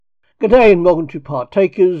Good day and welcome to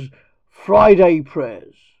Partakers Friday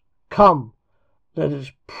Prayers. Come, let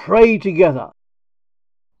us pray together.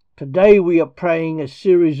 Today we are praying a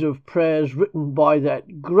series of prayers written by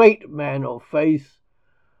that great man of faith,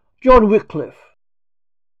 John Wycliffe.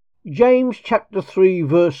 James chapter 3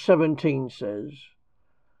 verse 17 says,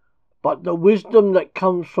 "But the wisdom that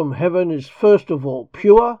comes from heaven is first of all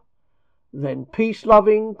pure, then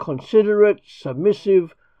peace-loving, considerate,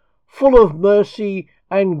 submissive, full of mercy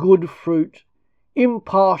and good fruit,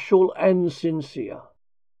 impartial and sincere."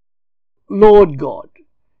 Lord God,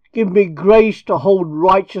 give me grace to hold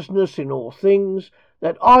righteousness in all things,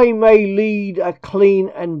 that I may lead a clean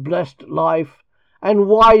and blessed life and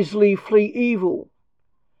wisely flee evil.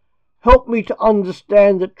 Help me to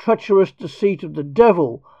understand the treacherous deceit of the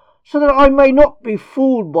devil, so that I may not be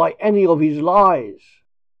fooled by any of his lies.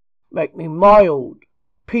 Make me mild,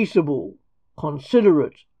 peaceable,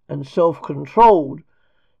 considerate, and self-controlled,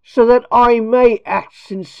 so that I may act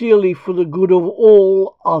sincerely for the good of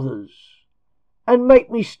all others, and make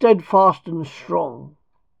me steadfast and strong.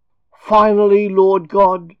 Finally, Lord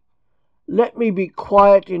God, let me be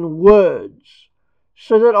quiet in words,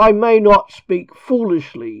 so that I may not speak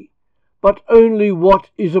foolishly, but only what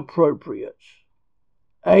is appropriate.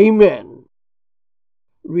 Amen.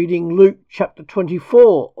 Reading Luke chapter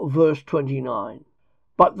 24, verse 29.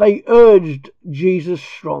 But they urged Jesus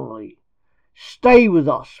strongly, "Stay with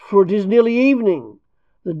us, for it is nearly evening.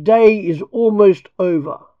 The day is almost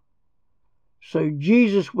over." So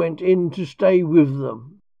Jesus went in to stay with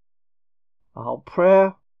them. Our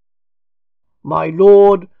prayer: My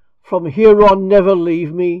Lord, from here on never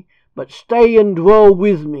leave me, but stay and dwell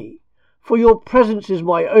with me, for your presence is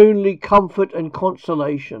my only comfort and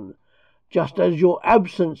consolation, just as your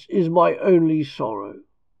absence is my only sorrow.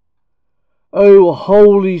 O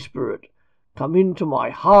Holy Spirit, come into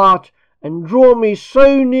my heart and draw me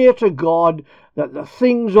so near to God that the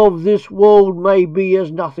things of this world may be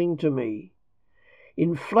as nothing to me.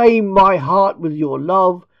 Inflame my heart with your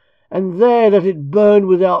love, and there let it burn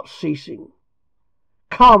without ceasing.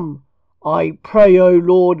 Come, I pray, O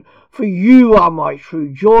Lord, for you are my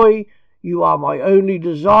true joy, you are my only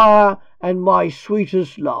desire, and my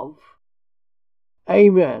sweetest love.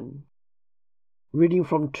 Amen. Reading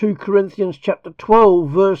from 2 Corinthians chapter 12,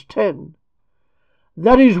 verse 10.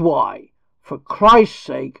 That is why, for Christ's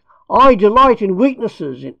sake, I delight in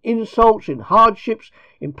weaknesses, in insults, in hardships,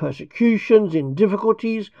 in persecutions, in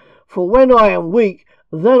difficulties, for when I am weak,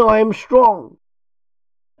 then I am strong.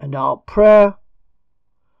 And our prayer: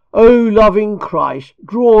 O loving Christ,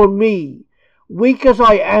 draw me, weak as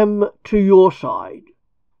I am, to your side.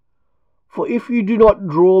 For if you do not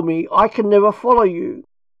draw me, I can never follow you.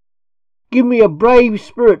 Give me a brave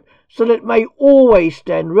spirit, so that it may always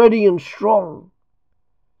stand ready and strong.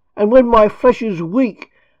 And when my flesh is weak,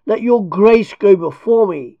 let your grace go before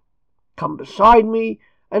me, come beside me,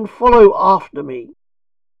 and follow after me.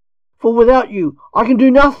 For without you I can do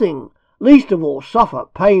nothing, least of all suffer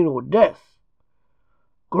pain or death.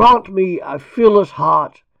 Grant me a fearless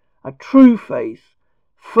heart, a true faith,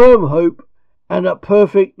 firm hope, and a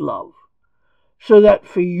perfect love, so that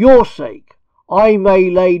for your sake I may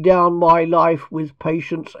lay down my life with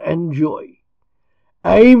patience and joy.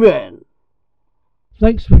 Amen.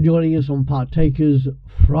 Thanks for joining us on Partakers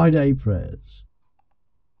Friday Prayers.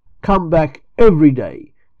 Come back every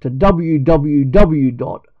day to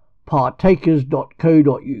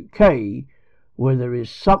www.partakers.co.uk, where there is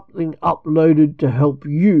something uploaded to help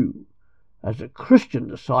you as a Christian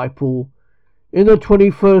disciple in the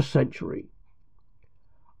 21st century.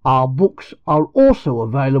 Our books are also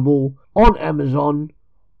available on Amazon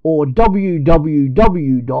or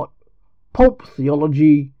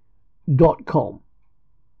www.pulptheology.com.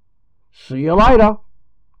 See you later.